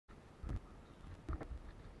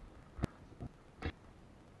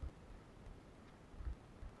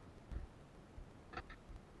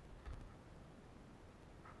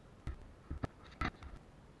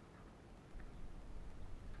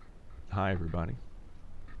Hi everybody.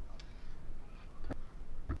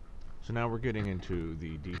 So now we're getting into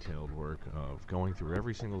the detailed work of going through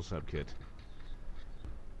every single subkit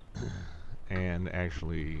and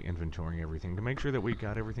actually inventorying everything to make sure that we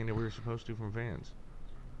got everything that we were supposed to from vans.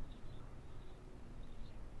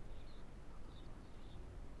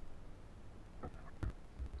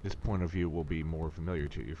 This point of view will be more familiar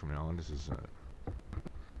to you from now on. This is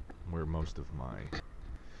where most of my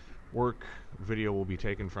work video will be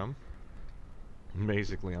taken from.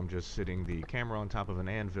 Basically, I'm just sitting the camera on top of an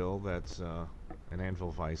anvil that's an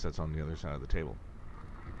anvil vise that's on the other side of the table.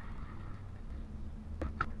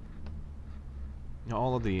 Now,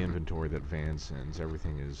 all of the inventory that Van sends,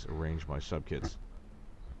 everything is arranged by subkits.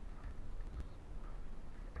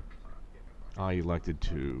 I elected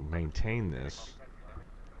to maintain this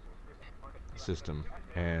system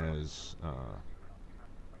as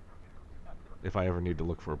if I ever need to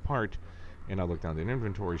look for a part and I look down the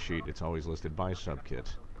inventory sheet, it's always listed by subkit.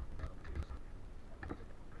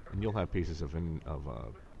 And you'll have pieces of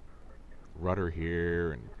rudder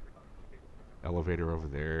here and elevator over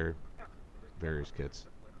there, various kits.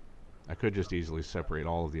 I could just easily separate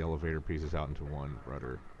all of the elevator pieces out into one,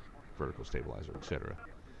 rudder, vertical stabilizer, etc.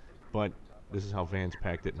 But this is how Vans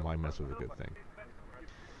packed it, and why mess with a good thing?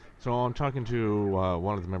 So I'm talking to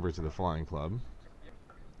one of the members of the flying club.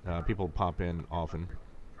 People pop in often.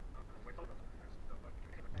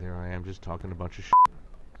 There I am just talking a bunch of shit.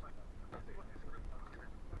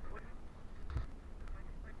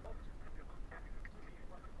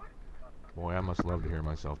 Boy, I must love to hear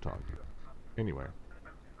myself talk. Anyway.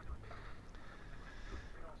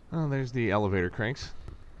 Oh, there's the elevator cranks.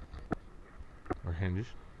 Or hinges.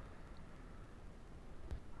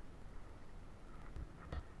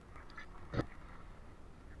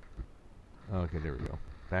 Okay, there we go.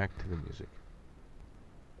 Back to the music.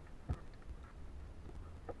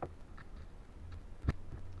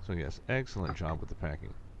 So yes, excellent job with the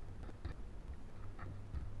packing.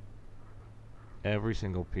 Every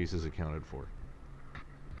single piece is accounted for.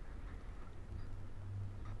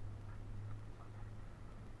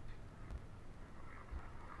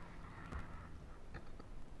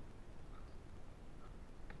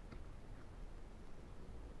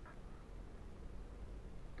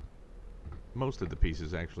 Most of the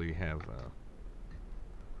pieces actually have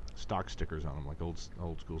stock stickers on them, like old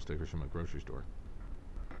school stickers from a grocery store.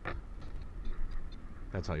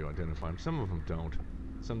 That's how you identify them. Some of them don't.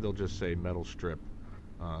 Some they'll just say metal strip.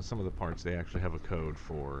 Some of the parts they actually have a code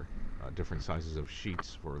for different sizes of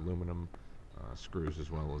sheets for aluminum, screws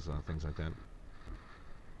as well as things like that.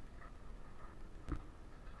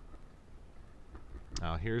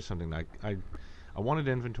 Here's something that I wanted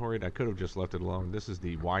inventoried. I could have just left it alone. This is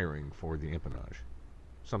the wiring for the empennage.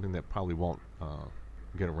 Something that probably won't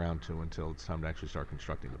get around to until it's time to actually start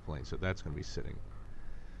constructing the plane. So that's going to be sitting.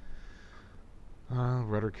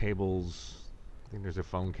 Rudder cables. I think there's a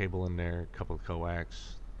phone cable in there. A couple of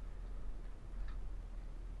coax.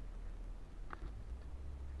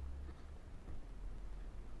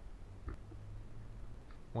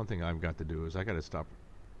 One thing I've got to do is I got to stop,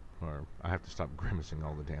 or I have to stop grimacing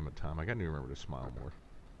all the damn time. I got to remember to smile more.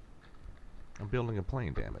 I'm building a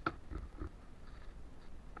plane, damn it.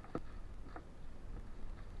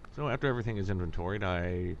 So after everything is inventoried,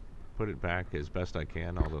 I put it back as best I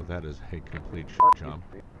can, although that is a complete shit job.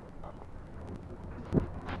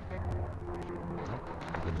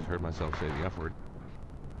 I just heard myself say the F word.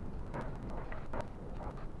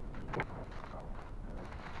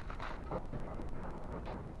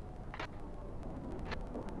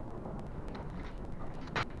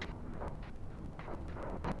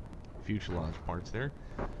 Fuselage parts there.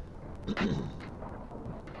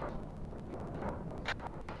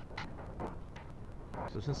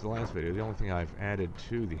 So since the last video, the only thing I've added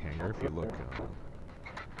to the hangar, if you look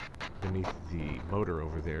beneath the motor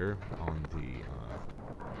over there on the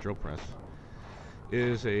drill press,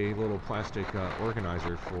 is a little plastic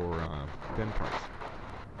organizer for bin parts.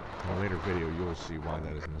 In a later video, you'll see why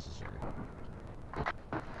that is necessary.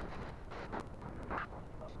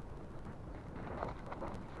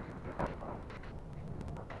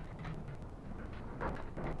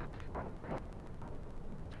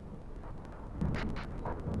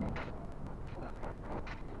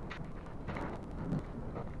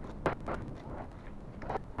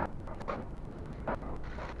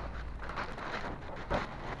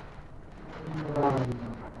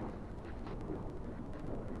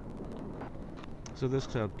 So this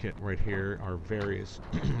kit right here are various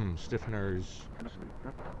stiffeners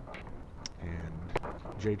and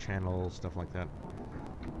J-channel, stuff like that.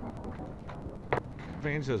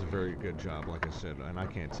 Vans does a very good job, like I said, and I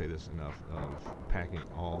can't say this enough, of packing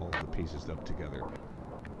all the pieces up together.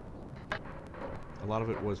 A lot of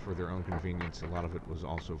it was for their own convenience. A lot of it was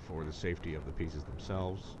also for the safety of the pieces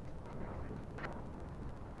themselves.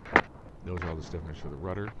 Those are all the stiffeners for the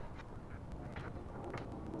rudder.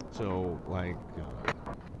 So,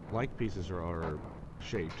 like pieces are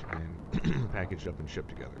shaped and packaged up and shipped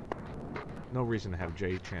together. No reason to have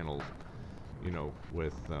J channels, you know,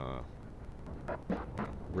 with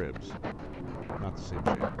ribs. Not the same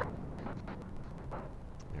shape.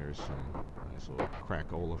 There's some nice little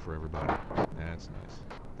crack-ola for everybody. That's nice.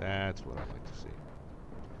 That's what I like to see.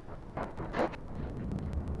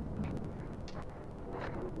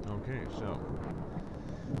 Okay, so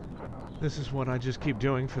this is what I just keep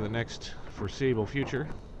doing for the next foreseeable future.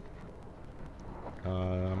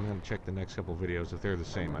 I'm going to check the next couple videos. If they're the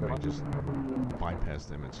same, I may just bypass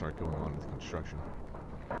them and start going on with construction.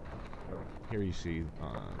 Here you see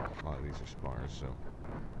a lot of these are spars. So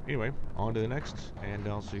anyway, on to the next, and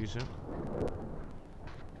I'll see you soon.